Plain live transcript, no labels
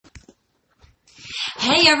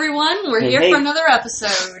Hey everyone, we're here for another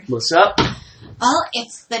episode. What's up? Well,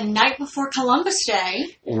 it's the night before Columbus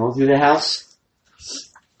Day. And all through the house?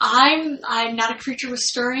 I'm not a creature with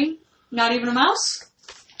stirring, not even a mouse.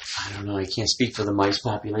 I don't know, I can't speak for the mice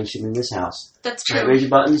population in this house. That's Can I true. raise your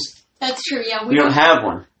buttons? That's true, yeah. We don't have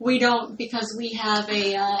one. We don't, because we have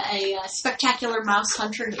a spectacular mouse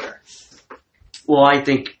hunter here. Well, I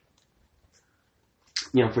think,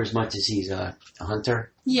 for as much as he's a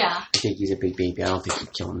hunter, Yeah. I think he's a big baby. I don't think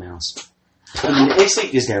he'd kill a mouse. I mean, the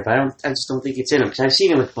instinct is there, but I just don't think it's in him. Because I've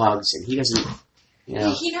seen him with bugs, and he doesn't,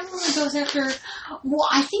 He never really goes after... Well,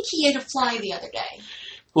 I think he ate a fly the other day.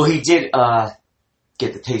 Well, he did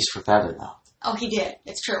get the taste for feather, though. Oh, he did.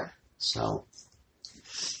 It's true. So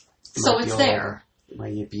it's there. It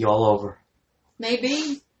might be all over.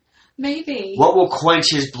 Maybe. What will quench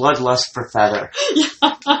his bloodlust for feather?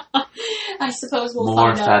 I suppose we'll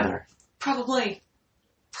More find out. feather. Probably.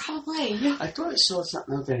 I thought I saw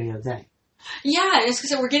something out there the other day. Yeah, it's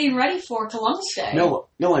because we're getting ready for Columbus Day. No,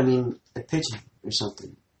 I mean a pigeon or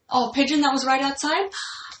something. Oh, a pigeon that was right outside?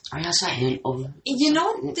 Right outside him. You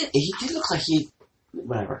know, he did look like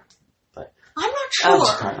whatever. But I'm not I was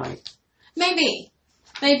sure. kind of like, Maybe.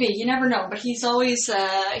 You never know. But he's always,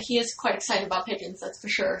 he is quite excited about pigeons, that's for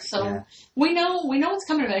sure. So yeah. we know it's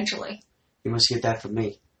coming eventually. You must get that from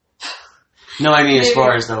me. No, I mean as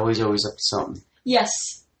far as though he's always up to something. Yes,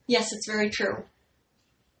 it's very true.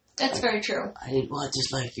 That's very true. I didn't want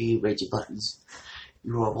this life for you, Reggie Buttons.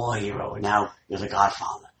 You were a war hero, and now you're the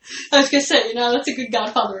Godfather. I was going to say, that's a good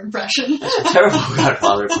Godfather impression. That's a terrible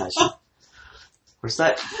Godfather impression. What's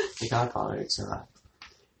that? The Godfather. It's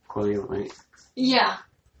Corleone, right? Yeah.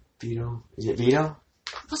 Vito? Is it Vito?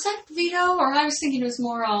 Was that Vito? Or I was thinking it was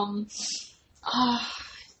more,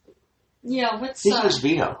 yeah, I think it was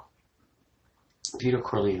Vito. Vito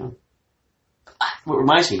Corleone. What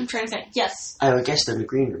reminds me? I'm trying to think. Yes. I have a guest in the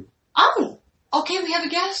green room. Oh! Okay, we have a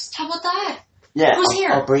guest. How about that? Yeah. Who's here?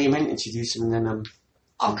 I'll bring him in, introduce him, and then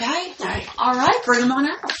Okay. Alright. All right, bring him on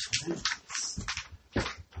out.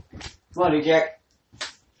 Come on, Jack.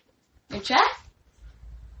 Hey, Jack?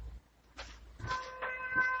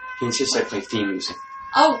 He insists I play theme music.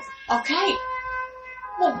 Oh, okay.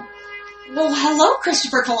 Well, hello,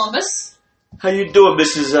 Christopher Columbus. How you doing,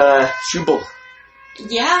 Mrs. Schubel?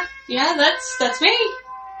 Yeah, that's me.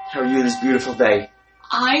 How are you this beautiful day?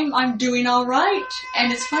 I'm doing all right,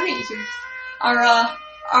 and it's funny.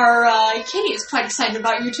 Our kitty is quite excited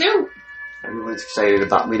about you too. Everyone's excited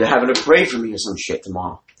about me. They're having a parade for me or some shit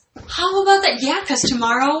tomorrow. How about that? Yeah, because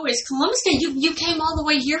tomorrow is Columbus Day. You came all the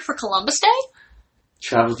way here for Columbus Day?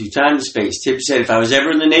 Travel through time and space. Tip said if I was ever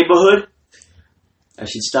in the neighborhood, I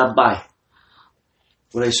should stop by.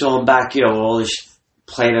 When I saw him back, all this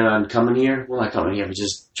planning on coming here. Well, not coming here, but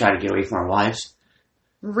just trying to get away from our wives.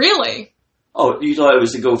 Really? Oh, you thought it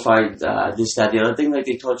was to go find this, that, the other thing like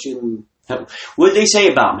they taught you? What did they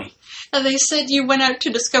say about me? They said you went out to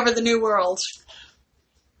discover the new world.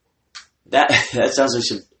 That sounds like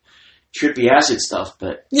some trippy acid stuff,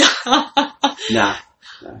 but Yeah. nah,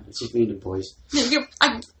 it's just me and the boys.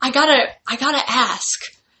 I gotta ask.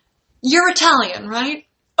 You're Italian, right?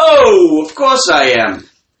 Oh, of course I am.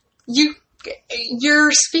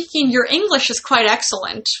 Your English is quite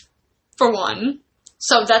excellent, for one.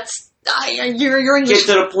 So that's, your English. Get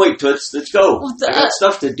to the point, Toots. Let's go. Well, I got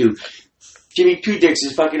stuff to do. Jimmy Two Dicks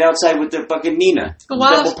is fucking outside with the fucking Nina.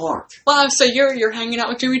 Wow. Double parked. Wow, so you're hanging out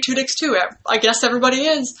with Jimmy Two Dicks too. I guess everybody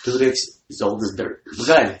is. Two Dicks is old as dirt.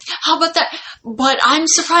 Go ahead. How about that? But I'm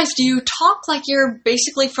surprised. Do you talk like you're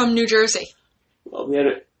basically from New Jersey? Well,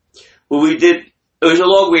 we did. It was a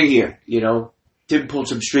long way here, Tim pulled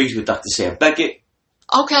some strings with Dr. Sam Beckett.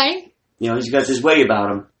 Okay. He's got this way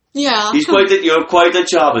about him. Yeah. He's quite the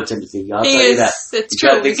charmer, Timothy. I'll tell you that. It's He's true.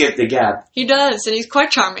 got the gift of gab. He does, and he's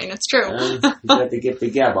quite charming. It's true. He's got the gift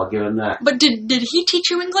of gab. I'll give him that. But did he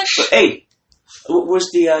teach you English? But, hey,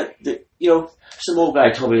 where's some old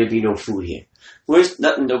guy told me there'd be no food here. Where's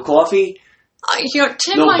nothing? No coffee?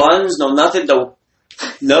 Tim, no buns? No nothing?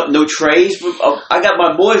 No trays? I got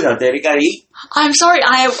my boys out there. They gotta eat. I'm sorry.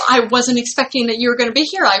 I wasn't expecting that you were going to be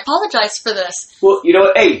here. I apologize for this. Well, you know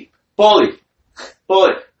what? Hey, Paulie,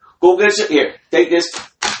 go get some. Here, take this.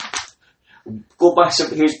 Go buy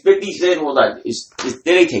some. Here's 50 cents. Hold on. Did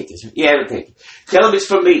they take this? Yeah, they'll take it. Tell them it's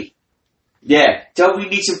from me. Yeah, tell them we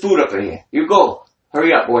need some food up in here. You go.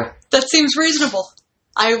 Hurry up, boy. That seems reasonable.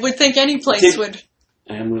 I would think any place would.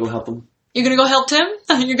 I'm going to go help them. You're going to go help Tim?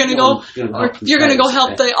 You're going to go... You're going to go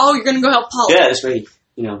help you're going to go help Paul. Yeah, that's right.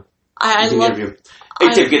 I love... Hey,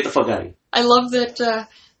 Tim, get the fuck out of here. I love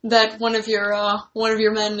that one of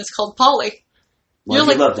your men is called Paulie. Why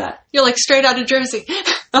do you love that? You're like straight out of Jersey.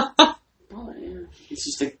 Oh, yeah. It's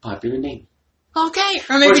just a popular name. Okay.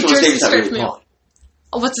 Or maybe First of all, his Jersey name's not Stretch really Meal. Paulie.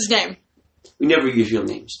 Oh, what's his name? We never use real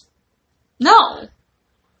names. No.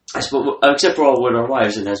 I suppose, except for all with our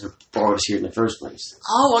wives, and that's what brought us here in the first place.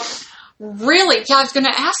 Oh, really? Yeah, I was going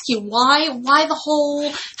to ask you, why the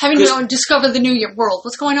whole having to discover the new world?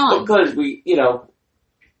 What's going on? Because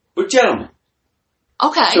we're gentlemen.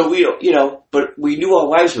 Okay. So we don't, but we knew our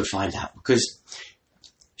wives would find out because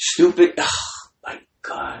stupid, oh my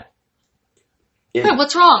God. Wait,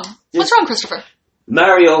 what's wrong? What's wrong, Christopher?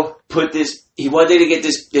 Mario put this, he wanted to get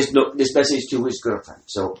this message to his girlfriend.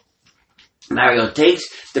 So Mario takes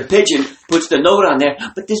the pigeon, puts the note on there,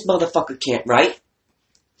 but this motherfucker can't write.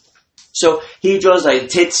 So he draws like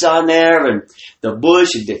tits on there and the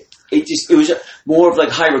bush and it was more of like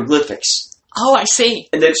hieroglyphics. Oh, I see.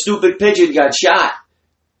 And that stupid pigeon got shot.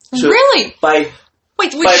 So really?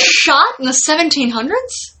 Wait, shot in the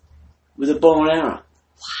 1700s? With a bow and arrow. Wow.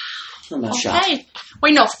 I'm not shot.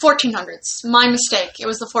 Wait, no, 1400s. My mistake. It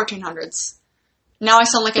was the 1400s. Now I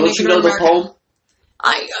sound like an ignorant American. Don't you know the poem?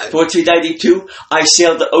 1492, I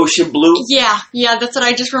sailed the ocean blue. Yeah, that's what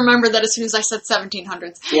I just remembered that as soon as I said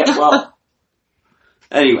 1700s. Yeah, well,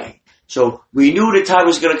 anyway, so we knew the time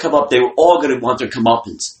was going to come up. They were all going to want their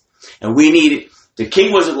comeuppance. And we needed, the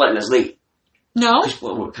king wasn't letting us leave. No?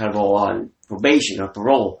 We're kind of all on probation or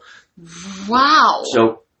parole. Wow.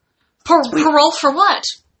 So. Parole for what?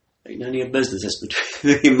 Ain't none of your business. That's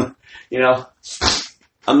between,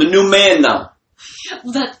 I'm the new man now.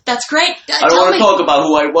 That's great. I don't want to talk about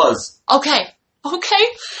who I was. Okay.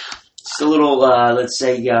 Just a little, let's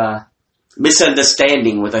say,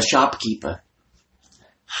 misunderstanding with a shopkeeper.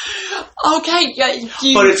 Okay.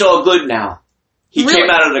 But it's all good now. He came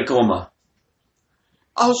out of the coma.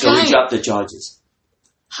 Okay. So we dropped the charges.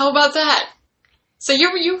 How about that? So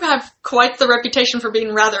you have quite the reputation for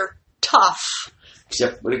being rather tough.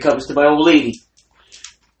 Except when it comes to my old lady.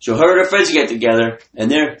 So her and her friends get together,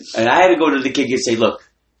 and I had to go to the king and say, look,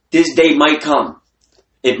 this day might come.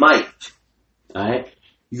 It might. Alright?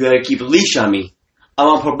 You gotta keep a leash on me. I'm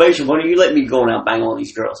on probation. Why don't you let me go and out bang all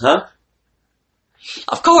these girls, huh?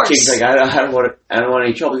 Of course. The king's like, I don't want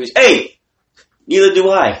any trouble. He goes, hey, neither do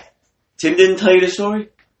I. Tim didn't tell you the story?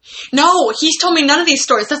 No, he's told me none of these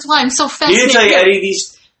stories. That's why I'm so fascinated. He didn't tell you any of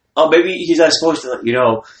these. Oh, maybe he's not supposed to let you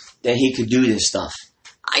know that he could do this stuff.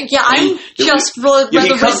 Yeah, I'm just rather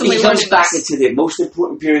recently he comes back into the most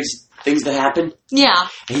important periods, things that happen. Yeah.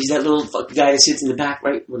 And he's that little fucking guy that sits in the back,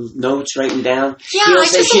 right, with notes writing down. Yeah, I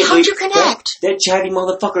just say, how'd you connect? That chatty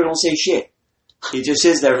motherfucker don't say shit. He just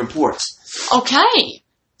sits there and reports. Okay.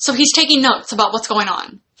 So he's taking notes about what's going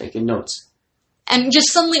on. Taking notes. And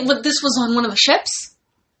just suddenly, this was on one of the ships?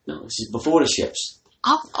 No, this is before the ships.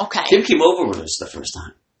 Oh, okay. Tim came over with us the first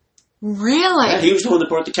time. Really? Yeah, he was the one that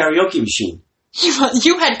brought the karaoke machine. You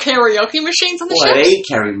had karaoke machines on the ships? I had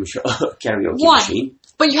a karaoke machine.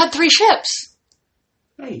 But you had 3 ships.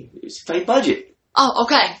 Hey, it's a tight budget. Oh,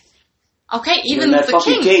 okay. Okay, even that the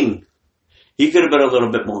fucking king. He could have been a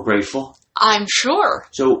little bit more grateful. I'm sure.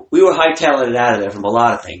 So we were hightailing it out of there from a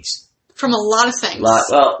lot of things. From a lot of things.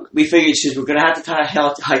 Well, we figured since we're going to have to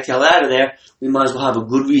hightail out of there, we might as well have a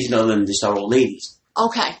good reason other than just our old ladies.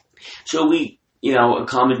 Okay. So we,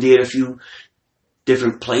 commandeered a few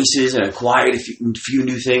different places and acquired a few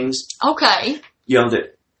new things. Okay.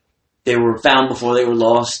 That they were found before they were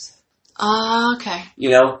lost. Okay.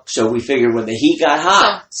 So we figured when the heat got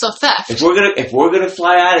hot. So theft. If we're gonna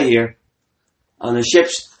fly out of here on the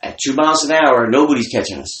ships at 2 miles an hour, nobody's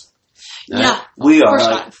catching us. Right? Yeah. We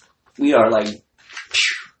are like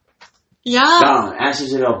yeah. Gone,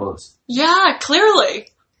 asses and elbows. Yeah, clearly.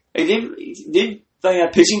 Hey, did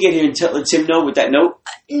Pigeon get here and let Tim know with that note?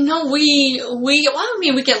 No, we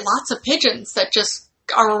get lots of pigeons that just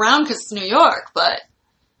are around because it's New York, but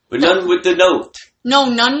none with the note. No,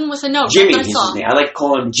 none with a note. Jimmy is his name. I like to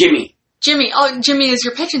call him Jimmy. Jimmy. Oh, Jimmy is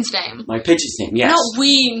your pigeon's name. My pigeon's name, yes. No,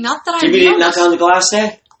 not that I Jimmy didn't knock on the glass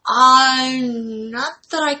there? Not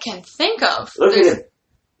that I can think of. Look at him.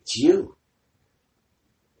 It's you.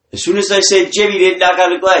 As soon as I said Jimmy didn't knock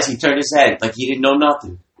on the glass, he turned his head like he didn't know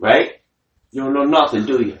nothing, right? You don't know nothing,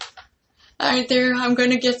 do you? All right, there. I'm going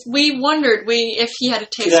to get. We wondered if he had a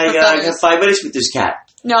taste for feathers. I got 5 minutes with this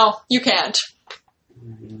cat. No, you can't.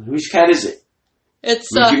 Whose cat is it? It's.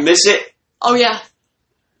 Did you miss it? Oh yeah.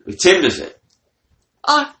 Tim does it.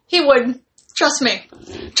 He would. Trust me.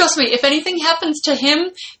 Trust me. If anything happens to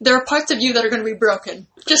him, there are parts of you that are going to be broken.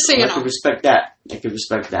 Just so you know. I can respect that.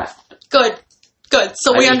 Good.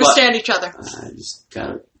 So we understand each other. I just got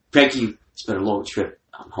to. Frankie, it's been a long trip.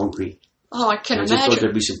 I'm hungry. Oh, I can I imagine. just thought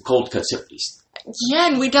there'd be some cold cuts at least. Yeah,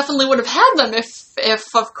 and we definitely would have had them if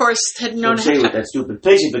of course, had known Don't say with that stupid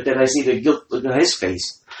picture, but then I see the guilt look on his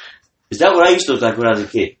face. Is that what I used to look like when I was a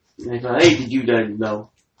kid? And I go, hey, did you know?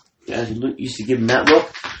 Yeah, I used to give him that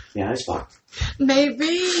look. Yeah, that's fine.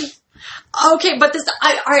 Maybe. Okay, but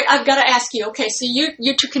alright, I've got to ask you. Okay, so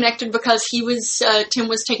you two connected because Tim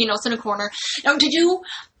was taking notes in a corner. Now, did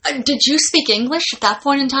you speak English at that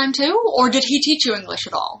point in time too? Or did he teach you English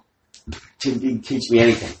at all? Tim didn't teach me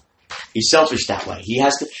anything. He's selfish that way.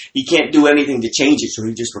 He can't do anything to change it, so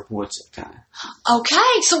he just reports it, kind of.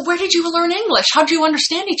 Okay, so where did you learn English? How do you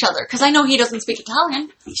understand each other? Because I know he doesn't speak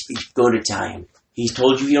Italian. He speaks good Italian. He's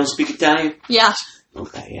told you he don't speak Italian? Yeah.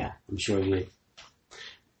 Okay, yeah, I'm sure he did.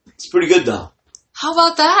 It's pretty good, though. How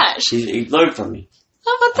about that? He learned from me.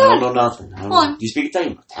 How about I that? don't know nothing. I don't know. You speak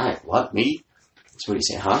Italian? Italian? What, me? That's what he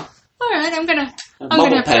said, huh? Alright, I'm gonna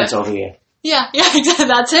Mumble have pants to... over here. Yeah,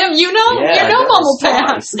 that's him. You know Mumble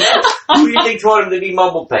Pants. Who do you think taught him to be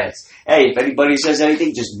Mumble Pants? Hey, if anybody says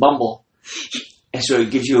anything, just mumble. And so it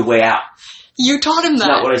gives you a way out. You taught him that. That's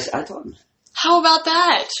not what I said. I taught him. How about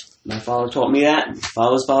that? My father taught me that. My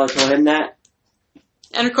father's father taught him that.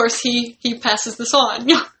 And of course, he passes this on.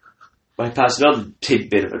 I pass another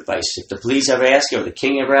tidbit of advice. If the police ever ask you, or the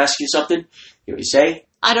king ever asks you something, you know what you say?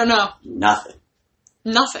 I don't know. Nothing.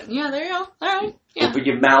 Nothing. Yeah, there you go. Alright. Yeah. Open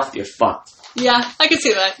your mouth, you're fucked. Yeah, I can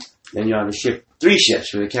see that. Then you're on a ship, 3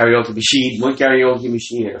 ships with a karaoke machine, 1 karaoke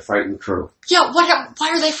machine, and a frightened crew. Yeah, why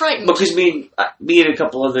are they frightened? Because me and a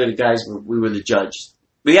couple other guys, we were the judge.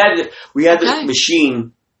 We had the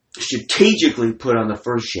machine strategically put on the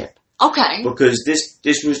first ship. Okay. Because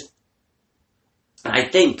this was, I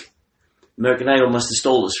think, American Idol must have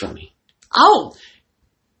stole this from me. Oh.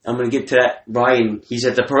 I'm going to get to that. Ryan, he's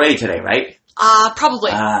at the parade today, right?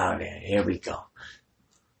 Probably. Here we go.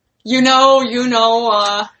 You know,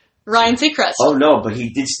 Ryan Seacrest. Oh, no, but he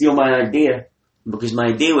did steal my idea. Because my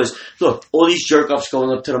idea was, look, all these jerk-offs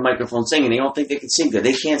going up to the microphone singing, they don't think they can sing good.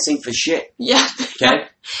 They can't sing for shit. Yeah. Okay?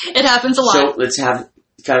 It happens a lot. So let's have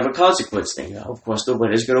kind of a consequence thing. Of course, the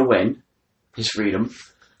winner's going to win his freedom.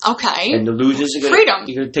 Okay. And the losers are going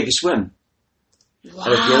to take a swim. Wow.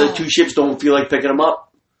 And if the other 2 ships don't feel like picking him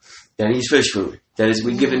up, then he's fish food. That is,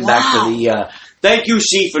 we give him back to the, thank you,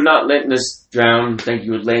 sea, for not letting us drown. Thank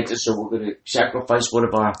you, Atlantis. So we're going to sacrifice one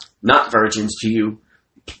of our not virgins to you.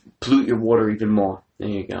 Pollute your water even more. There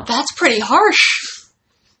you go. That's pretty harsh.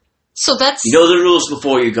 So that's... You know the rules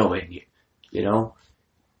before you go in. You know?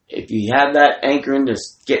 If you have that anchoring,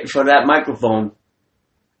 just get in front of that microphone.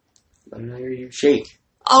 Let them hear you shake.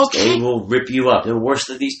 Okay. They will rip you up. They're worse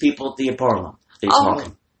than these people at the Apollo.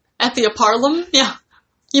 At the Apollo? Yeah.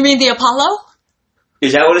 You mean the Apollo?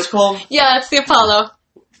 Is that what it's called? Yeah, it's the Apollo.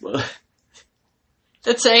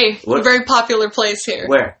 It's a very popular place here.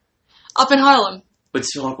 Where? Up in Harlem. What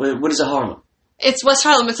is a Harlem? It's West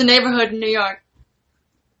Harlem. It's a neighborhood in New York.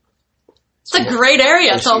 It's a great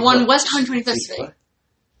area. It's on West 125th Street.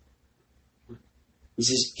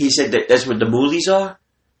 He said that's where the moolies are?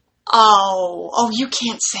 Oh, you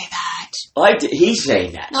can't say that. He's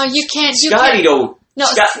saying that. No, you can't. Scotty, though. No,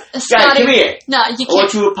 Scotty, come here. No, you can't. I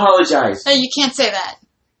want you to apologize. No, you can't say that.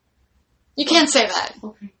 You can't say that.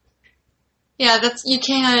 Okay. Yeah, you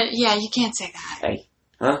can't say that. Hey,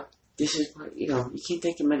 huh? This is, you can't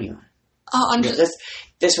take him anywhere. Oh,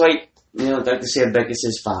 that's why, Dr. Sam Becker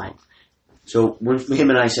says fine. So when him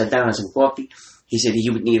and I sat down and had some coffee, he said he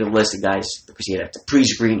would need a list of guys because he'd have to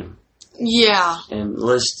pre-screen them. Yeah. And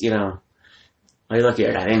list, hey, look here,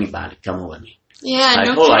 I got anybody coming with me. Yeah,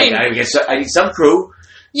 kidding. I need some crew.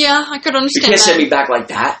 Yeah, I could understand that. You can't send me back like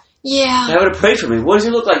that. Yeah. I would have prayed for me. What does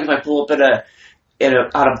it look like if I pull up on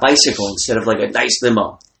a bicycle instead of like a nice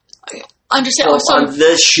limo? Understand? On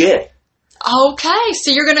this shit. Okay, so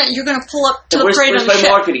you're gonna pull up to the parade on the ship. Where's my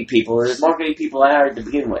marketing people? The marketing people I hired to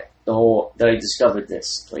begin with. That I discovered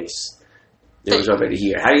this place. It was already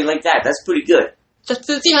here. How do you like that? That's pretty good. That's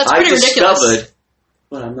pretty ridiculous.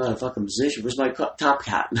 Well, I'm not a fucking musician. Where's my top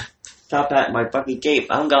hat? Top hat and my fucking cape.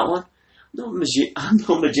 I don't got one. I'm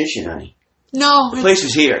no magician, honey. No. The place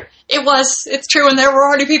was here. It was. It's true, and there were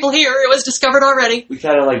already people here. It was discovered already. We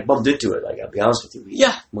kind of bumped into it. I'll be honest with you.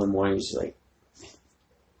 Yeah. One morning, it was like,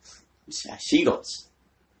 seagulls.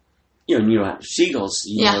 You don't have seagulls,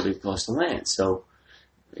 they cross the land. So,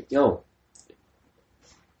 yo.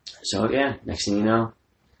 So, yeah, next thing you know.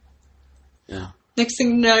 Yeah. Next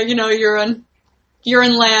thing you know, you're in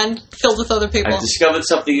land filled with other people. I discovered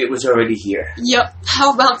something that was already here. Yep.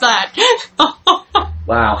 How about that?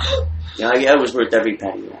 Wow. Yeah, it was worth every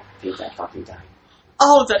penny. Paid that fucking time.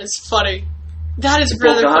 Oh, that is funny. That is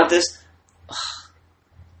really funny.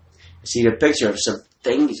 I see the picture of some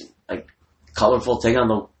things, like colorful thing on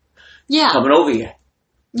the Yeah. coming over here.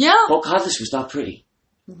 Yeah. Pocahontas was not pretty.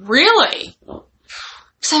 Really? Oh.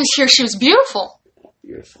 Because I was here, she was beautiful.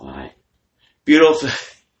 Beautiful, right? Beautiful.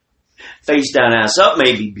 Face down, ass up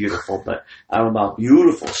may be beautiful, but I don't know about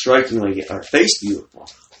beautiful, strikingly, her face beautiful.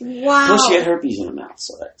 Wow. Plus she had herpes in her mouth,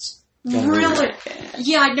 so that's... Really?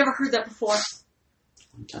 Yeah, I'd never heard that before.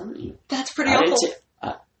 I'm telling you. That's pretty awful.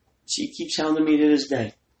 She keeps telling me to this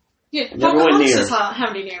day. Yeah, I never went Pocahontas near is how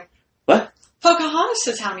many knew. What? Pocahontas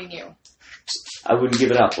is how many knew. I wouldn't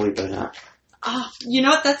give it up, believe it or not. You know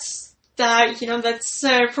what? That's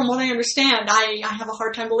from what I understand. I have a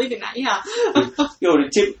hard time believing that. Yeah. Yo,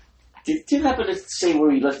 did Tim happen to say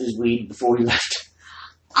where he left his weed before he left?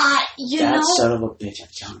 That son of a bitch, I'm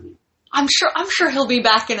telling you. I'm sure he'll be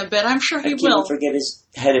back in a bit. I'm sure he I will. can't forget his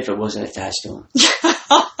head if it wasn't attached to him.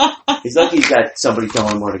 He's lucky he's got somebody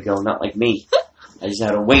telling him where to go, not like me. I just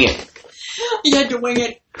had to wing it. You had to wing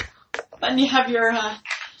it, and you have your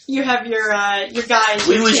guys.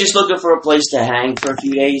 We was just looking for a place to hang for a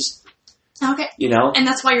few days. Okay. You know? And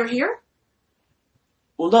that's why you're here?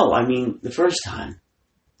 Well, no, I mean, the first time.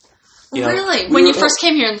 Really? When you first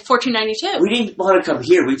came here in 1492? We didn't want to come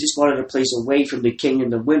here. We just wanted a place away from the king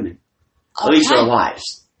and the women. Okay. At least our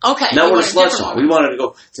wives. Okay. Not where the sluts are. We wanted to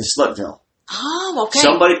go to Slutville. Oh, okay.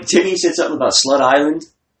 Timmy said something about Slut Island.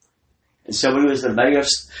 And somebody was the mayor of...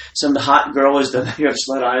 Some hot girl was the mayor of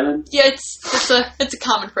Slut Island. Yeah, it's a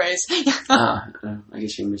common phrase. I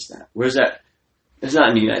guess you missed that. Where's that? It's not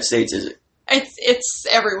in the United States, is it? It's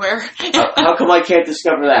everywhere. How come I can't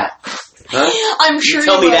discover that? Huh? I'm sure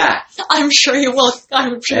Tell me that. I'm sure you will.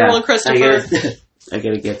 I'm sure you will, Christopher. I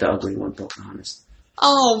gotta get the ugly one, Pocahontas.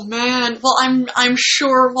 Oh man. Well, I'm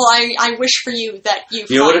sure. Well, I wish for you that you.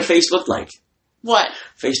 You know what her face looked like? What?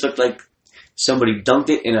 Face looked like somebody dunked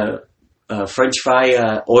it in a French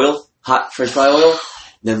fry oil, hot French fry oil,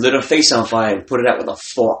 then lit her face on fire and put it out with a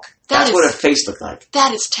fork. That's what her face looked like.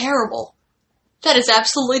 That is terrible. That is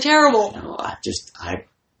absolutely terrible. You know,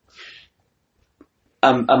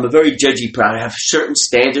 I'm a very judgy proud. I have certain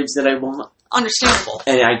standards that I want. Understandable.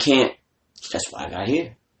 And I can't. That's why I got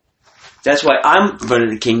here. That's why I'm running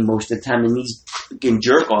the king most of the time, and these fucking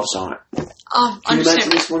jerk-offs on it. Can you imagine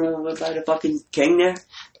this one by the fucking king there?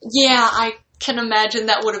 Yeah, I can imagine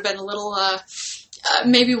that would have been a little,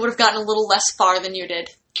 maybe would have gotten a little less far than you did.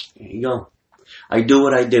 There you go. I do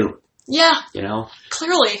what I do. Yeah. You know?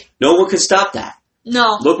 Clearly. No one can stop that.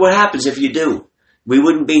 No. Look what happens if you do. We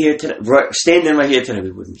wouldn't be here today. Standing right here today,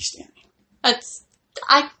 we wouldn't be standing. I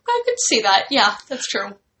could see that. Yeah, that's true.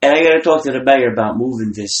 And I got to talk to the mayor about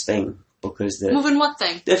moving this thing because moving what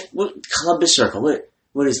thing? Columbus Circle.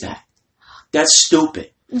 What is that? That's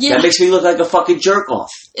stupid. Yeah. That makes me look like a fucking jerk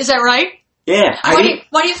off. Is that right? Yeah. Why do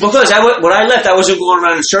you think because when I left, I wasn't going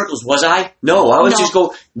around in circles, was I? No, I was just going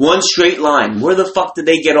one straight line. Where the fuck did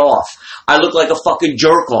they get off? I look like a fucking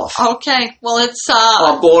jerk off. Okay. Well, it's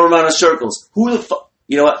I'm going around in circles. Who the fuck?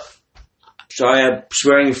 You know what? Sorry, I'm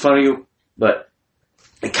swearing in front of you, but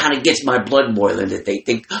it kind of gets my blood boiling that they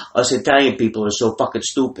think us Italian people are so fucking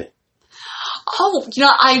stupid. Oh,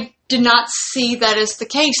 I did not see that as the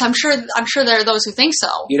case. I'm sure there are those who think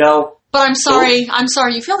so. But I'm sorry. I'm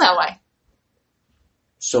sorry you feel that way.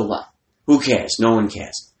 So what? Who cares? No one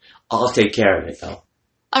cares. I'll take care of it, though.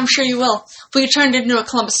 I'm sure you will. We turned it into a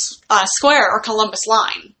Columbus Square or Columbus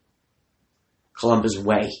Line. Columbus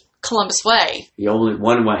Way. Columbus Way. The only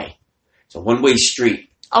one way. It's a one-way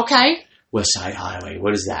street. Okay. West Side Highway.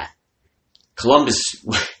 What is that? Columbus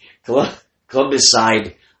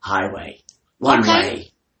Side Highway. One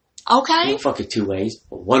way. Okay. No fucking two ways,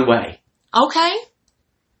 but one way. Okay.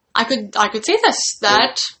 I could see this.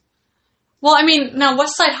 Well, I mean, now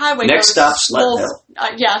West Side Highway. Next stop, Slutville.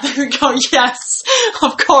 Yeah, there we go. Yes,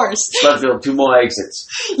 of course. Slutville, 2 more exits.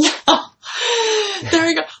 Yeah. There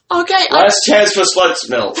we go. Okay. Last chance for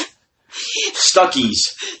Slutsville.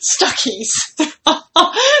 Stuckies.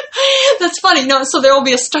 That's funny. No, so there will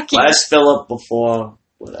be a Stuckies. Last fill up before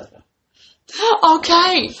whatever.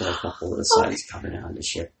 Okay. There's a couple of the signs coming out of the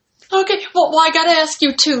ship. Okay, well, I gotta ask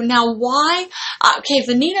you too. Now, why?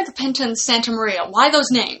 The Nina, the Pinta, and Santa Maria. Why those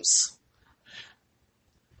names?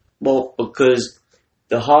 Well, because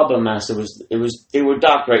the harbor master they were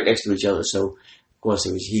docked right next to each other, so of course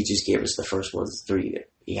he just gave us the first one, the 3 that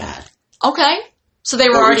he had. Okay, so they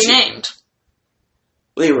were already named.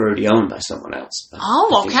 Well, they were already owned by someone else.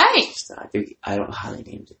 Okay. I don't know how they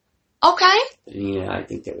named it. Okay. Yeah, I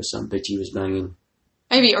think there was some bitch he was banging.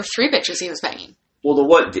 Maybe, or 3 bitches he was banging. Well,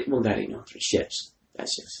 that ain't no 3 ships.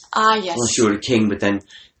 That's just. Yes. Unless you were the king, but then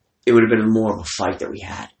it would have been more of a fight that we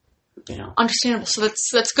had. Understandable. So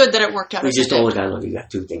that's good that it worked out. We just told the guy, look, you got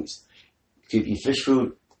 2 things. Give you fish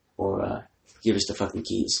food or give us the fucking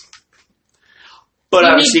keys. But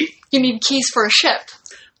obviously, you need keys for a ship.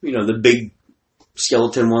 you know, the big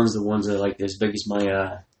skeleton ones, the ones that are like as big as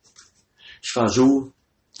my Schwazoo.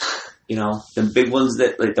 You know, the big ones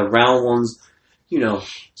that like the round ones. You know.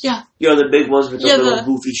 Yeah. You know the big ones with the little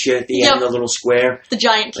goofy shit at the end, the little square. The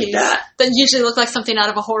giant keys like that usually look like something out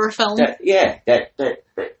of a horror film. That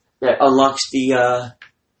unlocks the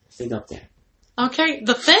thing up there. Okay,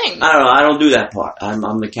 the thing. I don't know. I don't do that part. I'm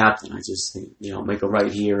the captain. I just think, make a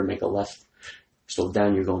right here, make a left. Slow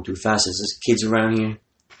down. You're going too fast. There's kids around here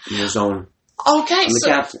in your zone. Okay, I'm the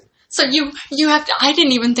captain. So you have to. I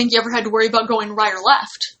didn't even think you ever had to worry about going right or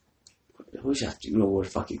left. You always have to know where the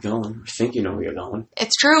fuck you're going. Or think you know where you're going.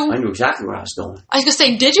 It's true. I knew exactly where I was going. I was gonna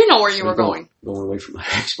say, did you know where you were going? Going away from my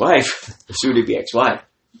ex-wife, soon-to-be ex-wife.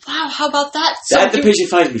 Wow, how about that? That the pigeon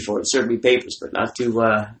finds me for it. Served me papers, but not to,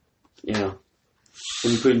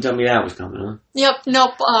 you couldn't tell me that was coming, huh? Yep,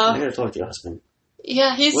 nope. I gotta talk to your husband.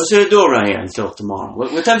 Yeah, he's... What's there to do around here until tomorrow?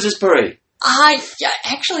 What time's this parade?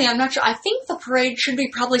 Actually, I'm not sure. I think the parade should be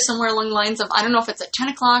probably somewhere along the lines of, I don't know if it's at 10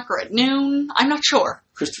 o'clock or at noon. I'm not sure.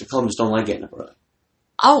 Christopher Columbus don't like getting up early.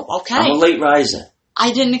 Oh, okay. I'm a late riser.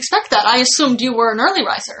 I didn't expect that. I assumed you were an early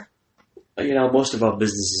riser. Most of our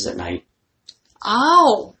business is at night.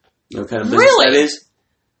 Oh. You know what kind of business that is?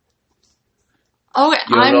 Oh,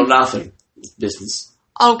 you don't know nothing. It's business.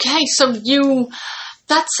 Okay, so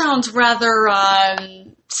that sounds rather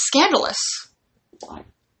scandalous. Why?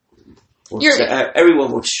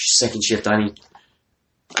 Everyone works second shift, honey.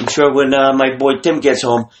 I'm sure when my boy Tim gets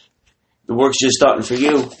home, the work's just starting for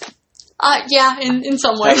you. Yeah, in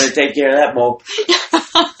some ways. I'm going to take care of that mope.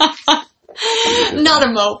 Not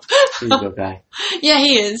a mope. He's a good guy. Yeah,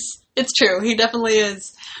 he is. It's true. He definitely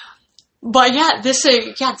is. But yeah, this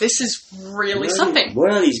is really something.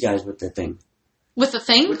 Where are these guys with the thing? With the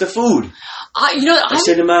thing? With the food. I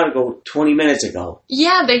sent them out 20 minutes ago.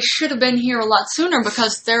 Yeah, they should have been here a lot sooner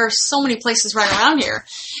because there are so many places right around here.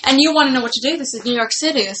 And you want to know what to do. This is New York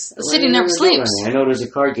City. The city never sleeps. I know there's a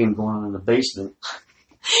card game going on in the basement.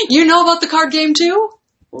 You know about the card game too?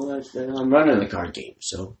 Well, I'm running the card game,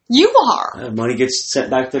 so... You are? Money gets sent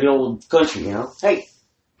back to the old country, Hey.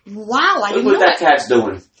 Wow, I didn't know Look what that cat's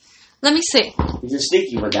doing. Let me see. He's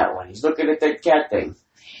sneaky with that one. He's looking at that cat thing.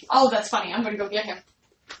 Oh, that's funny. I'm going to go get him.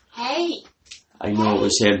 Hey. I know it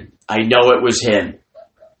was him. I know it was him.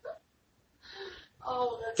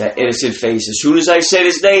 Oh, that's that funny. Innocent face. As soon as I said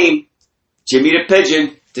his name, Jimmy the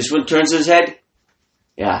Pigeon, this one turns his head.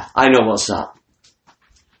 Yeah, I know what's up.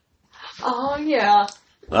 Oh, yeah.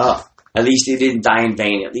 Well, at least he didn't die in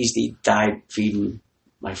vain. At least he died feeding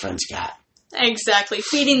my friend's cat. Exactly.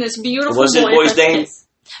 Feeding this beautiful What's his boy's name?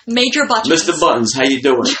 Major Buttons. Mr. Buttons, how you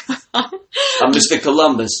doing? I'm Mr.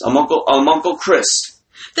 Columbus. I'm Uncle Chris.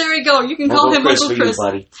 There we go. You can call him Uncle Chris. You,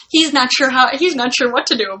 buddy. He's not sure what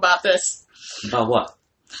to do about this. About what?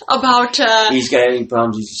 About he's got any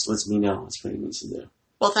problems, he just lets me know. That's what he needs to do.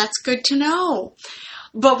 Well, that's good to know.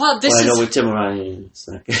 But I know with Tim around here, it's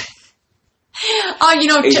not good.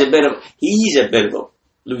 He's a bit of a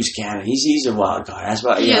loose cannon. He's a wild card. That's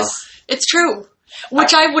why it's true.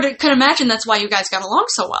 Which I could imagine that's why you guys got along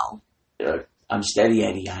so well. I'm Steady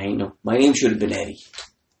Eddie. I ain't no. My name should have been Eddie.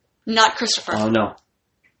 Not Christopher. Oh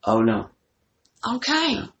no.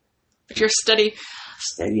 Okay. No. But you're Steady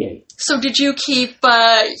Eddie. So did you keep?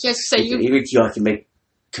 I can make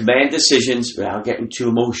command decisions without getting too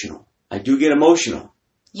emotional. I do get emotional.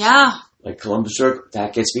 Yeah. Like Columbus Circle,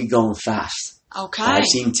 that gets me going fast. Okay. But I've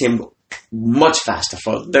seen Tim go much faster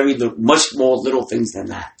for much more little things than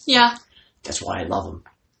that. Yeah. That's why I love him.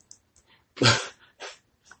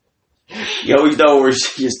 You always know where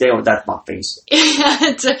you're staying with that fuck face.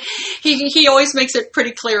 He always makes it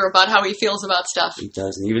pretty clear about how he feels about stuff. He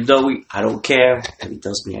does, and even though I don't care, he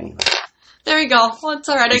does me anyway. There you go. Well, it's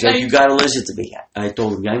all right. You gotta listen to me. I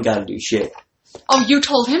told him, I ain't gotta do shit. Oh, you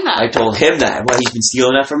told him that? I told him that. Why, he's been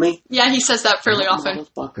stealing that from me? Yeah, he says that fairly often.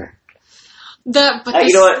 Motherfucker. You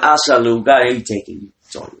know what? I'll salute. God, you take it.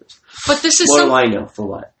 It's all yours. But this is what do I know? For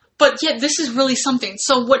what? But yeah, this is really something.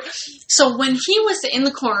 So when he was in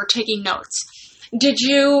the corner taking notes, did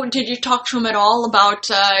you talk to him at all about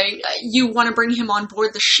you want to bring him on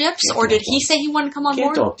board the ships, or did he say he wanted to come on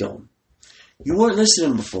board? Can't talk to him. You weren't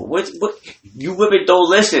listening before. What? You women don't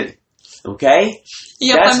listen. Okay?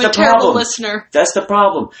 Yep, I'm a terrible listener. That's the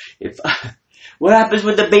problem. What happens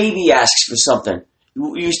when the baby asks for something?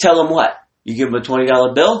 You just tell him what? You give him a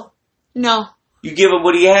 $20 bill? No. You give him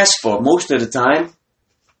what he asks for most of the time.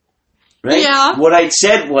 Right? Yeah. What I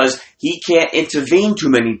said was he can't intervene too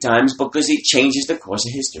many times because it changes the course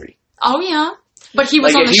of history. Oh, yeah. But he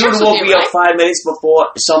was on the ships with you, right? If he would have woke me up 5 minutes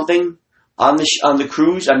before something on the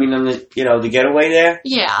cruise, on the getaway there.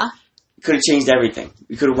 Yeah. could have changed everything.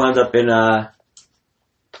 We could have wound up in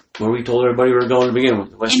where we told everybody we were going to begin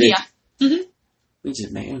with. West India. Mm-hmm. We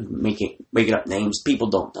just making up names. People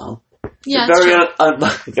don't know. Yeah,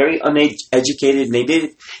 Very uneducated, and they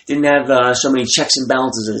didn't have so many checks and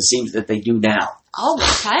balances as it seems that they do now. Oh,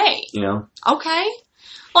 okay. You know? Okay.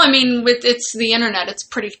 Well, I mean, it's the internet. It's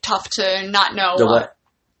pretty tough to not know. The what?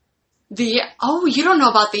 You don't know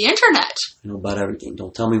about the internet. I know about everything.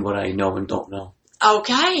 Don't tell me what I know and don't know.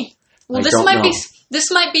 Okay. Well,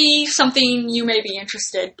 this might be something you may be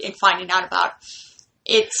interested in finding out about.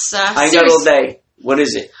 It's I got all day. What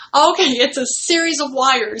is it? Okay, it's a series of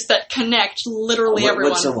wires that connect literally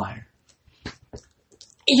everyone. What's a wire?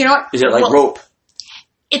 You know what? Is it like rope?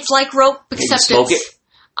 It's like rope, except Can you smoke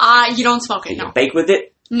it? You don't smoke it, Can no. you bake with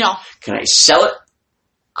it? No. Can I sell it?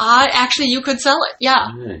 Actually, you could sell it,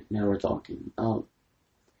 yeah. All right, now we're talking. Oh.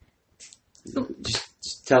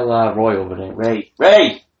 Just tell Roy over there. Ray!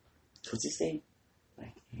 What's his name?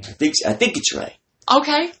 I think it's Ray.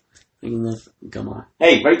 Okay. Come on.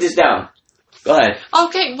 Hey, write this down. Go ahead.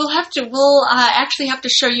 Okay, we'll actually have to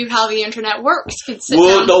show you how the internet works.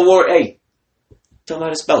 Don't worry. Hey, tell me how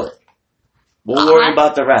to spell it. We'll worry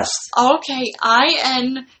about the rest. Okay,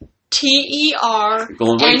 INTER. You're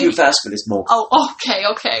going way too fast for this moment. Oh,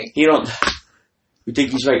 okay. You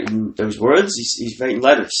think he's writing those words? He's writing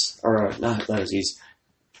letters. Or not letters, he's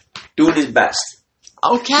doing his best.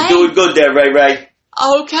 Okay. You're doing good there, Ray.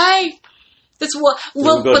 Okay. That's what.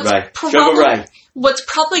 Well, good, Ray. What's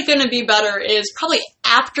probably going to be better is probably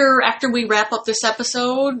after we wrap up this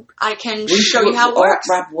episode, I can show you how it works.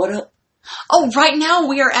 Wrap what up? Oh, right now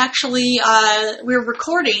we are actually we're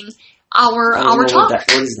recording our talk.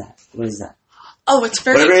 What is that? Oh, it's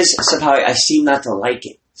very. Whatever it is, somehow I seem not to like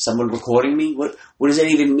it. Someone recording me? What does that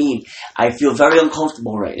even mean? I feel very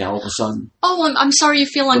uncomfortable right now all of a sudden. Oh, I'm sorry you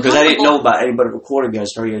feel uncomfortable. Because I didn't know about anybody recording me. I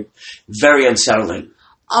was very unsettling.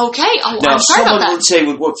 Okay. Oh, now, I'm sorry about that. someone would say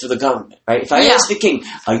would work for the government, right? If I asked the king,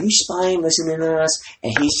 are you spying, listening to us?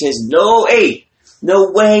 And he says, no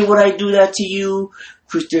way would I do that to you,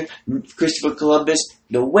 Christopher Columbus.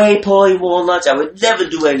 No way, Paulie Walnuts. I would never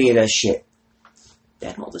do any of that shit.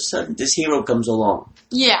 Then all of a sudden, this hero comes along.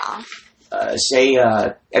 Yeah. Say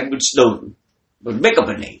Edward Snowden. But make up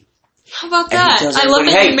a name. How about that? I love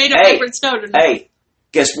that you made up Edward Snowden. Hey,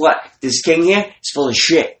 guess what? This king here is full of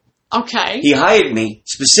shit. Okay. He hired me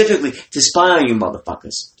specifically to spy on you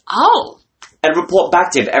motherfuckers. Oh. And report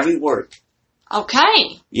back to him every word.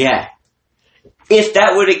 Okay. Yeah. If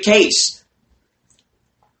that were the case,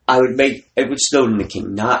 I would make Edward Snowden the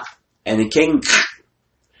king, and the king,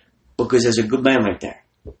 because there's a good man right there.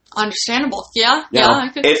 Understandable. Yeah. Now, I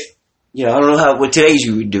could. I don't know what today's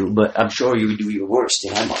you would do, but I'm sure you would do your worst to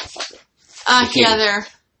that motherfucker. Yeah,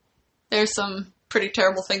 there's some pretty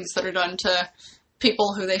terrible things that are done to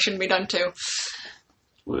people who they shouldn't be done to.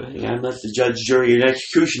 Well, I'm not the judge, jury, and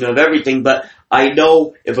executioner of everything, but I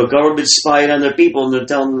know if a government's spying on their people and they're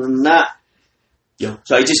telling them not.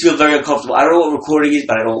 So I just feel very uncomfortable. I don't know what recording is,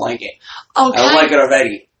 but I don't like it. Okay. I don't like it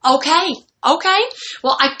already. Okay.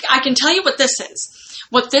 Well, I can tell you what this is.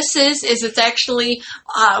 What this is it's actually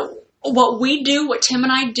what we do, what Tim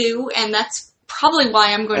and I do, and that's probably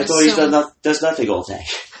why I'm going to assume. I thought he does nothing all day.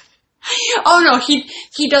 Oh, no,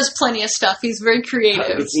 he does plenty of stuff. He's very creative.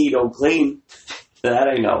 I can see you don't clean. That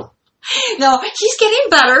I know. No, he's getting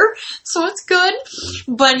better, so it's good.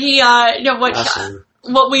 But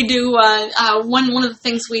what we do, one of the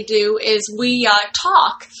things we do is we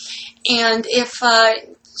talk, and if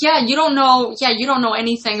you don't know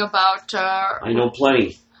anything about. I know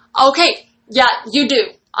plenty. Okay, yeah, you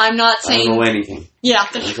do. I'm not saying. I don't know anything. Yeah.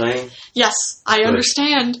 You know what I'm saying? Yes, I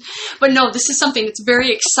understand. But no, this is something that's very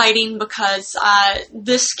exciting because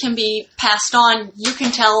this can be passed on. You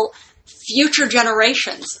can tell future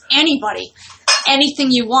generations, anybody, anything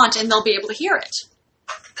you want, and they'll be able to hear it.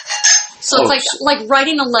 So it's like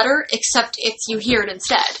writing a letter, except you hear it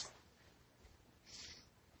instead.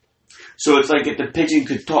 So it's like if the pigeon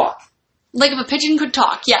could talk. Like if a pigeon could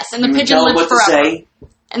talk, yes, and the pigeon tell lived what forever. To say,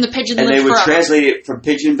 and the pigeon and lived they would forever. translate it from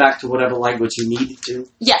pigeon back to whatever language you needed to.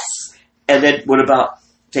 Yes. And then what about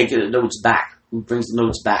taking the notes back? Who brings the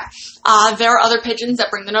notes back? There are other pigeons that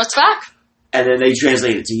bring the notes back. And then they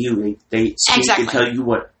translate it to you. They speak and tell you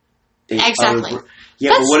what. Exactly.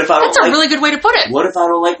 But what if I don't That's a really good way to put it. What if I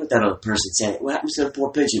don't like what that other person said? What happens to the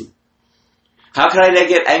poor pigeon? How can I then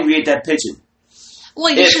get angry at that pigeon?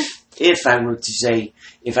 Well, if I were to say,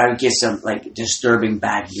 if I would get some disturbing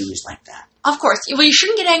bad news like that. Of course. Well, you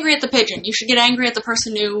shouldn't get angry at the pigeon. You should get angry at the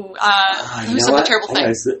person who said the terrible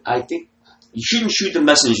thing. I think you shouldn't shoot the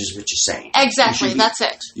messenger is what you're saying. Exactly, that's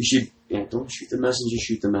it. You should, don't shoot the messenger,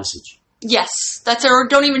 shoot the message. Yes, that's or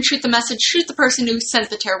don't even shoot the message. Shoot the person who sent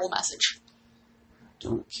the terrible message.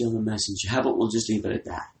 Don't kill the messenger. How about we'll just leave it at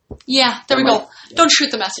that? Yeah, there we go. Yeah. Don't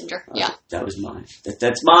shoot the messenger. Yeah. That was mine.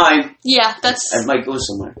 That's mine. Yeah, that might go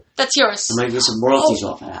somewhere. That's yours. I might get some royalties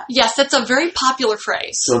off of that. Yes, that's a very popular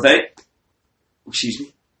phrase. So excuse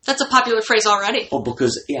me? That's a popular phrase already. Oh,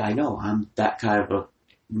 because, yeah, I know. I'm that kind of a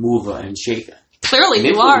mover and shaker. Clearly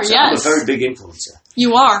you are, yes. I'm a very big influencer.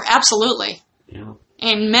 You are, absolutely. You know?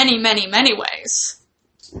 In many, many, many ways.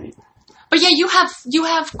 Right. But yeah, you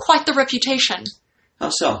have quite the reputation. How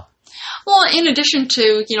so? Well, in addition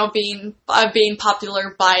to, being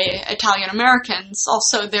popular by Italian Americans,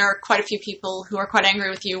 also there are quite a few people who are quite angry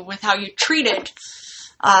with you with how you treated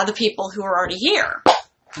the people who are already here.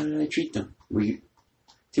 How did I treat them?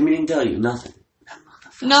 Timmy didn't tell you nothing.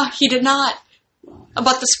 No, he did not.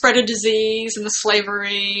 About the spread of disease and the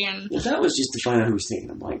slavery and... Well, that was just to find out who was taking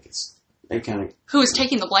the blankets. Who was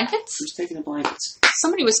taking the blankets? Who was taking the blankets?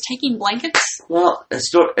 Somebody was taking blankets? Well,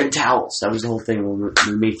 and towels. That was the whole thing when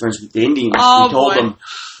we made friends with the Indians. Oh, we told them,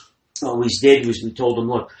 what we did was we told them,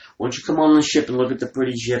 look, why don't you come on the ship and look at the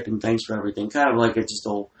pretty ship and thanks for everything. Kind of like it's just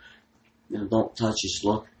all, don't touch, just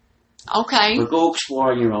look. Okay. But go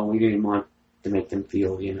explore on your own. We didn't want to make them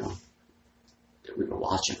feel, that we were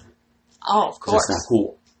watching them. Oh, of course. That's not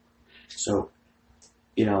cool. So,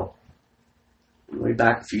 way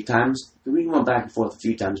back a few times. We went back and forth a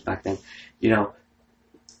few times back then.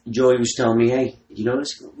 Joey was telling me, hey, you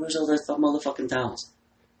notice? Where's all those motherfucking towels?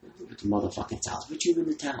 The motherfucking towels. What you in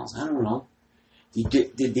the towels? I don't know.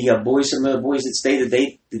 Did the boys, some of the boys that stayed,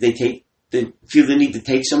 did they feel the need to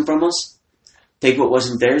take some from us? Take what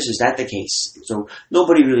wasn't theirs? Is that the case? So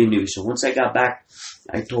nobody really knew. So once I got back,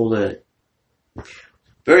 I told her,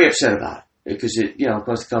 very upset about it. Because it,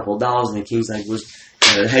 cost a couple of dollars, and the king's like, was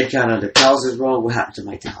the head count on the towels is wrong. What happened to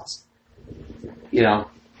my towels?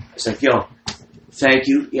 It's like, thank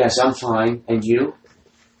you. Yes, I'm fine. And you?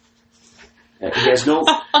 He has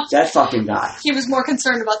that fucking guy. He was more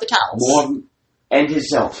concerned about the towels. And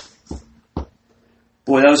himself.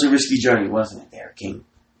 Boy, that was a risky journey, wasn't it there, King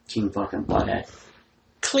fucking Butthead?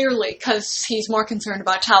 Clearly, because he's more concerned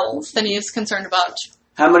about towels than he is concerned about...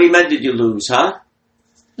 How many men did you lose, huh?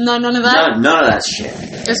 None of that? None of that shit.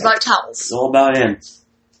 It was about towels. It's all about him.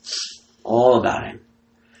 All about him.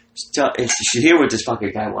 You should hear what this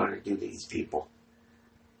fucking guy wanted to do to these people.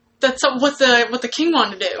 That's what the king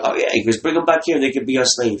wanted to do. Oh yeah, he goes, bring them back here, they could be our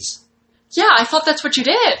slaves. Yeah, I thought that's what you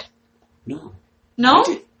did. No. No?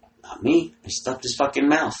 Not me. I stuffed his fucking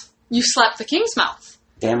mouth. You slapped the king's mouth.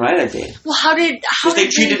 Damn right I did. Well, how did they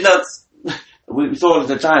treated us, we thought at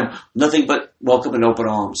the time, nothing but welcome and open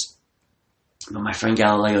arms. But my friend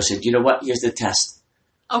Galileo said, you know what, here's the test.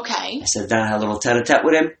 Okay. I sat down, had a little tete-a-tete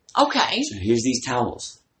with him. Okay. So here's these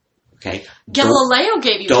towels. Okay. Galileo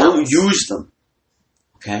gave you towels. Don't use them.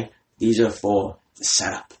 Okay? These are for the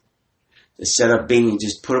setup. The setup being you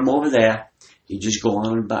just put them over there. You just go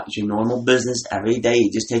on about your normal business every day.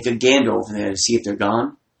 You just take a gander over there to see if they're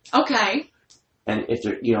gone. Okay. And if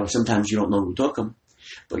they're, sometimes you don't know who took them.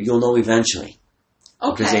 But you'll know eventually.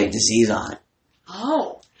 Okay. Because they have disease on it.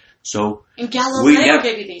 Oh. So. And Galileo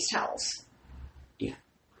gave you these towels. Yeah.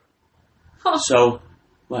 Huh. So,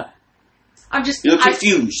 what? You're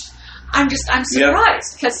confused. I'm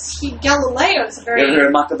surprised because Galileo is a very... You ever heard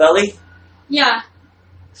of Machiavelli? Yeah.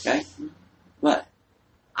 Okay. What?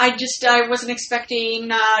 I wasn't expecting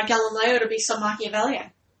Galileo to be so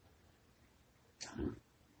Machiavellian.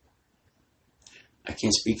 I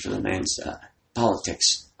can't speak for the man's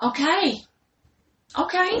politics. Okay.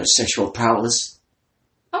 Or sexual prowess.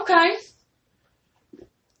 Okay.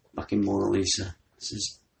 Fucking Mona Lisa. This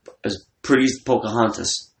is as pretty as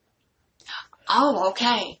Pocahontas. Oh,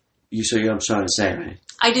 okay. You know what I'm trying to say, right?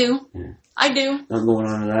 I do. Yeah. I do. Nothing going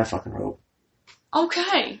on in that fucking robe.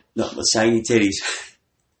 Okay. Nothing but saggy titties.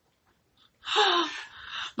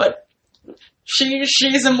 But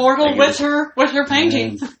she's immortal with her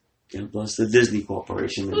painting. God bless the Disney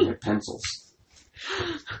Corporation and their pencils.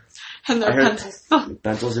 And their pencils.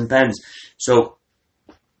 Pencils and pens. So,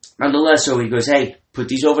 nonetheless, he goes, hey, put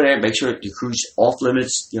these over there, make sure your crew's off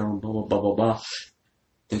limits, blah, blah, blah, blah, blah.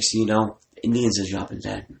 Next thing you know, Indians are dropping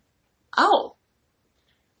dead. Oh.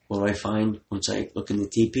 What do I find once I look in the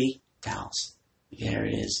teepee? Towels. There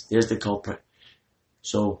it is. There's the culprit.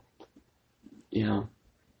 So,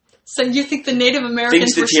 So you think the Native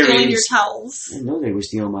Americans were stealing your towels? I know they were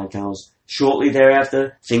stealing my towels. Shortly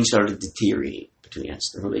thereafter, things started to deteriorate between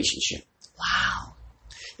us, the relationship. Wow.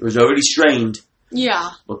 It was already strained.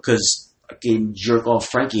 Yeah. Because fucking jerk off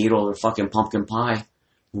Frankie ate all their fucking pumpkin pie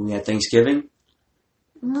when we had Thanksgiving.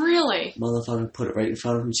 Really? Motherfucker put it right in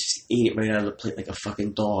front of him, just ate it right out of the plate like a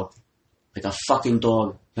fucking dog. like a fucking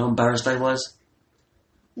dog. You know how embarrassed I was?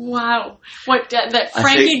 Wow. What, that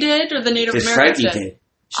Frankie did or the Native Because Americans Frankie did.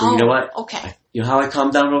 So you know what? Okay. You know how I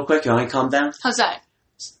calmed down real quick? You know how I calmed down? How's that?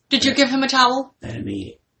 Did you give him a towel? Let him eat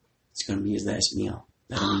it. It's going to be his last meal.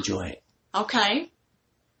 Let him enjoy it. Okay.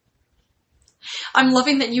 I'm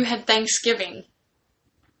loving that you had Thanksgiving.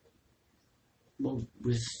 Well,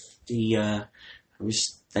 with the, it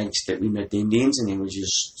was thanks that we met the Indians and they were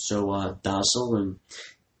just so docile and,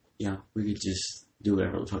 you know, we could just do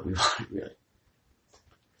whatever the fuck we wanted, really.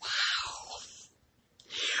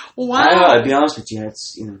 Wow. I don't know, I'll be honest with you,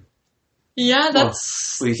 it's, you know. Yeah,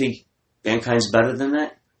 that's... What do you think? Mankind's better than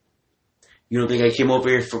that? You don't think I came over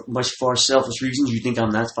here for much far selfish reasons? You think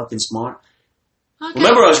I'm that fucking smart? Okay.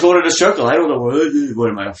 Remember, I was going to the circle. I don't know what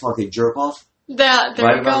am I, a fucking jerk off? There Right you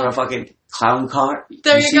around go. a fucking clown car?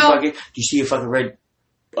 There you go. Do you see a fucking red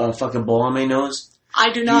fucking ball on my nose? I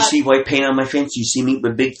do Do you not. see white paint on my face? Do you see me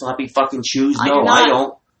with big floppy fucking shoes? I No, do not. I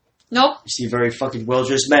don't. Nope. I see a very fucking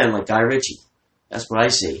well-dressed man like Guy Ritchie. That's what I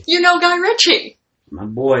see. You know Guy Ritchie. My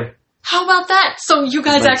boy. How about that? So you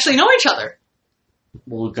guys actually know each other?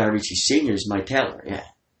 Well, Guy Ritchie Sr. is my tailor, yeah. I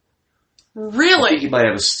think Really? he might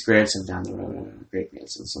have a grandson down the road, a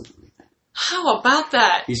great-grandson, something like that. How about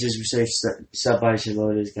that? He says, we say, stop by, say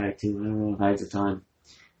hello to this guy, too. I don't know if I have the time.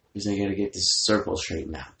 Because I gotta get this circle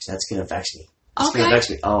straightened out. Because that's gonna vex me. It's Okay. gonna vex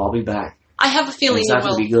me. Oh, I'll be back. I have a feeling It's you not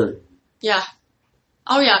will. gonna be good. Yeah.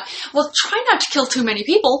 Oh, yeah. Well, try not to kill too many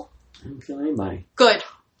people. I don't kill anybody. Good.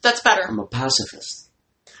 That's better. I'm a pacifist.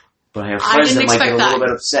 But I have I friends didn't that might get a expect little that.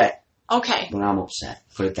 bit upset Okay. when I'm upset.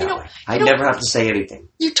 Put it that You know- way. I you know- never have to say anything.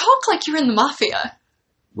 You talk like you're in the mafia.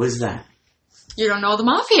 What is that? You don't know the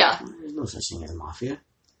mafia. There's no such thing as a mafia.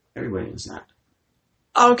 Everybody knows that.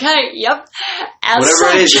 Okay, yep. As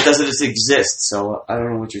Whatever it is, such. it doesn't exist. So I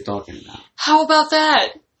don't know what you're talking about. How about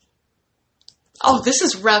that? Oh, this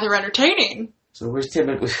is rather entertaining. So where's Tim?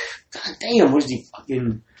 God damn, where's he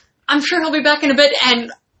fucking... I'm sure he'll be back in a bit,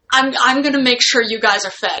 and I'm gonna make sure you guys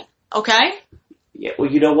are fed. Okay? Yeah, well,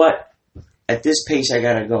 you know what? At this pace, I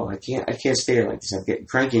gotta go. I can't stay here like this. I'm getting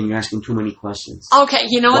cranky and you're asking too many questions. Okay.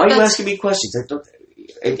 You know Why what? are you asking me questions? I don't...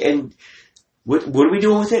 And what are we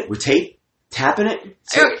doing with it? We're tapping it?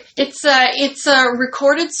 It's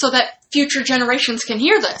recorded so that future generations can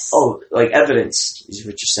hear this. Oh, like evidence is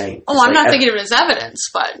what you're saying. Oh, It's I'm like not thinking of it as evidence,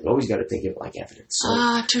 but You always got to think of it like evidence.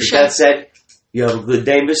 So, touche. with that said, you have a good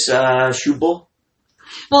day, Miss Schubel.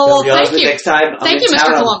 Well, thank you. Next time I'm Thank in you, Mr.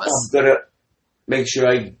 town, Columbus. I'm gonna make sure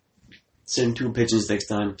I send 2 pigeons next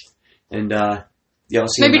time, and I'll see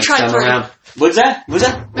Maybe you next try time 3. around. What's that? Maybe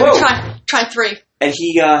Whoa. try 3. And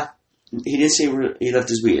he didn't say he left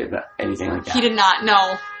his weed or anything like that. He did not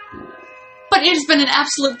know. But it has been an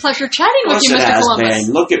absolute pleasure chatting with Of you, course it Mr. has, Columbus.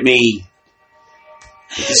 man. Look at me.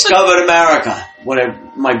 I discovered America.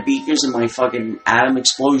 My beakers and my fucking atom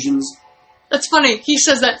explosions. That's funny. He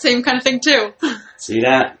says that same kind of thing too. See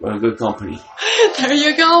that? We're a good company. There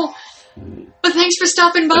you go. But thanks for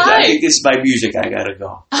stopping I by. think this is my music. I gotta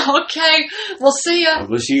go. Okay, we'll see ya.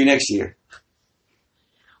 We'll see you next year.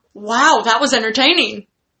 Wow, that was entertaining.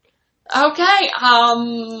 Okay,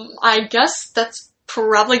 I guess that's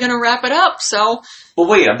probably gonna wrap it up, so But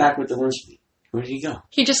wait, I'm back with the lunch meat. Where did he go?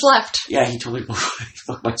 he just left. Yeah, he told me to go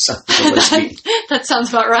fuck myself with the lunch meat. That sounds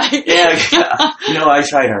about right. Yeah, I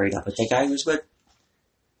tried to hurry up, but that guy was with.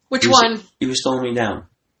 Which one? He was slowing me down.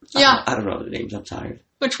 Yeah. I don't know the names. I'm tired.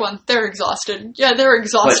 Which one? They're exhausted. Yeah, they're But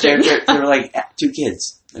exhausted. they're like 2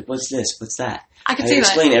 kids. Like, what's this? What's that? I can see that.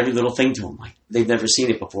 explain every little thing to them. Like, they've never seen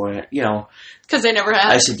it before. You know, Because they never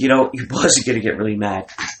I have. said, your boss is going to get really mad.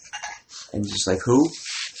 And he's just like, who?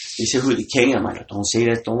 He said, who, the king? I'm like, don't say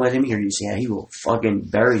that. Don't let him hear you. Say, yeah, he will fucking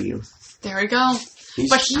bury you. There we go. He's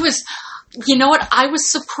But he was, you know what? I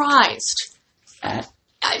was surprised.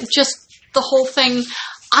 Just the whole thing.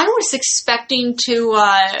 I was expecting to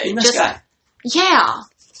a nice guy. Yeah.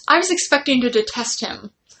 I was expecting to detest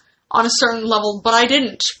him on a certain level, but I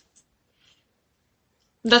didn't.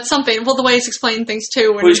 That's something. Well, the way he's explaining things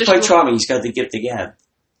too. Well, he's quite charming. He's got the gift of gab.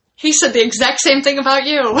 He said the exact same thing about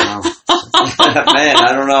you. Wow. Man,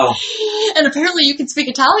 I don't know. And apparently you can speak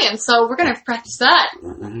Italian, so we're going to have to practice that. I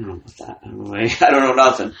don't know about that. I don't know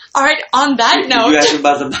nothing. All right, on that note. You asked me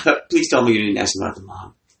about the... Please tell me you didn't ask me about the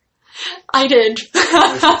mom. I did.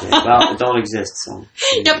 Well, it don't exist, so...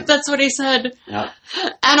 Yep, that's what he said. Yep.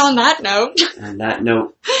 And on that note... On that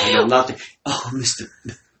note, I know nothing. Oh, Mr.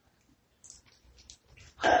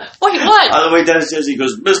 Wait, what? On the way downstairs, he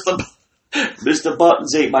goes, Mr.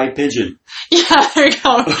 Buttons ate my pigeon. Yeah, there you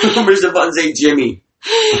go. Mr. Buttons ate Jimmy.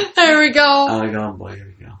 There we go. I go, oh boy,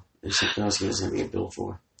 here we go. There's something else he's going to send me a bill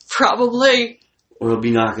for. Probably. Or he'll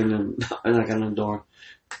be knocking on the door.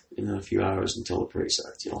 in a few hours until the parade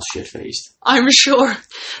starts. You're all shit-faced. I'm sure.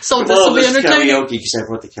 So this will be entertaining. Karaoke, because I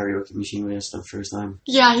brought the karaoke machine with us the first time.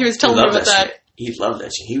 Yeah, he was telling me about that. He loved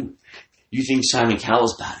that shit. You think Simon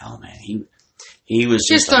Cowell's bad? Oh, man. He was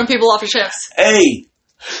just throwing people off his shifts. Hey!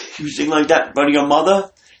 You sing like that in front of your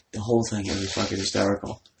mother? The whole thing, it was fucking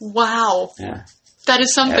hysterical. Wow. Yeah. That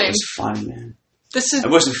is something. That was funny, man. It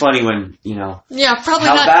wasn't funny when, Yeah, probably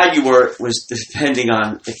how not. How bad you were was depending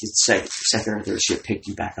on if the second or third shit picked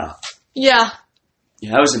you back up. Yeah.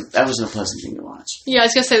 Yeah, that wasn't a pleasant thing to watch. Yeah, I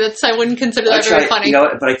was going to say I wouldn't consider that very funny.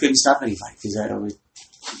 But I couldn't stop anybody because that always,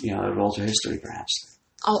 it would alter history perhaps.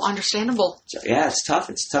 Oh, understandable. So, yeah, it's tough.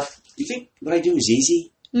 It's tough. You think what I do is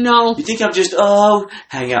easy? No. You think I'm just,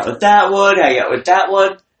 hang out with that one, hang out with that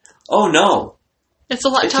one? Oh, no. It's a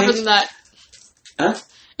lot tougher than that. Huh?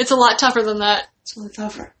 It's a lot tougher than that. It's a lot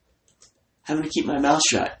tougher. Having to keep my mouth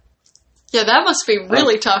shut. Yeah, that must be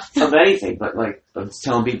really tough. Of anything, but of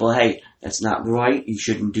telling people, hey, that's not right, you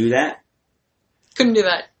shouldn't do that. Couldn't do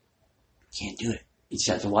that. Can't do it. You just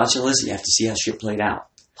have to watch and listen. You have to see how shit played out.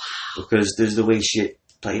 Wow. Because there's the way shit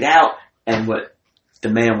played out and what the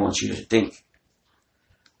man wants you to think.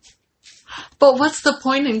 But what's the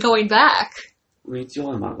point in going back? What are you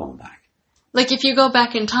talking about going back? Like, if you go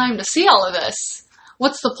back in time to see all of this,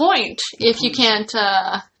 what's the point if you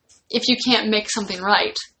can't make something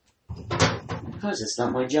right? Because it's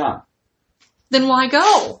not my job. Then why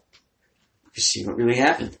go? To see what really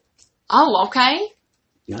happened. Oh, okay.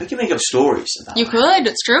 I can make up stories about it. You could,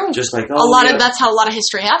 it's true. Just like, that's how a lot of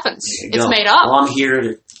history happens. It's made up. Well, I'm here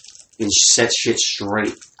to set shit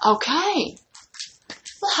straight. Okay.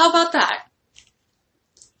 Well, how about that?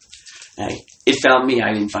 Hey, it found me,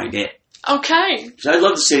 I didn't find it. Okay. So I'd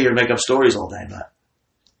love to sit here and make up stories all day, but...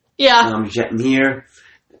 Yeah. I'm getting here,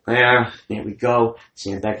 there we go.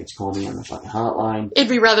 Sam Beckett's calling me on the fucking hotline. It'd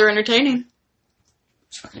be rather entertaining.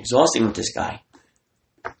 It's fucking exhausting with this guy.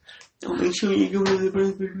 Oh, make sure you go to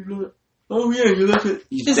the... Oh, yeah, you left it.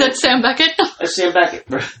 Is that Sam Beckett? That's Sam Beckett,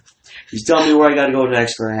 bro. He's telling me where I gotta go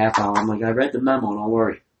next for a half hour. I'm like, I read the memo, don't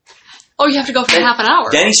worry. Oh, you have to go for half an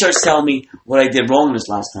hour. Then he starts telling me what I did wrong this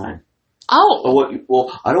last time. Oh.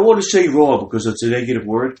 Well, I don't want to say raw because it's a negative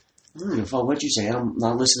word. I don't give a fuck what you say. I'm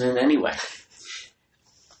not listening anyway.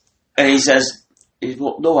 And he says,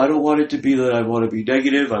 well, no, I don't want it to be that I want to be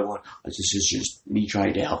negative. This is just me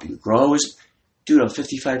trying to help you grow. Dude, I'm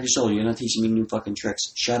 55 years old. You're not teaching me new fucking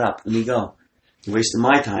tricks. Shut up. Let me go. You're wasting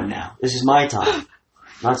my time now. This is my time.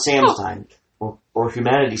 Not Sam's time. Or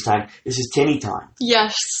humanity's time. This is Timmy time.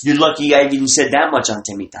 Yes. You're lucky I even said that much on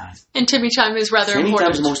Timmy time. And Timmy time is rather important. Timmy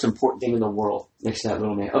time's the most important thing in the world. Next to that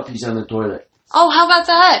little man. He's on the toilet. Oh, how about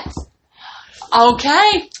that?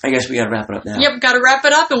 Okay. I guess we gotta wrap it up now. Yep, gotta wrap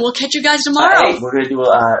it up, and we'll catch you guys tomorrow. Hey, we're gonna do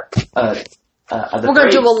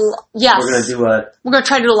We're gonna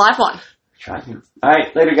try to do a live one. Try to.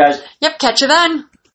 Alright, later guys. Yep, catch you then.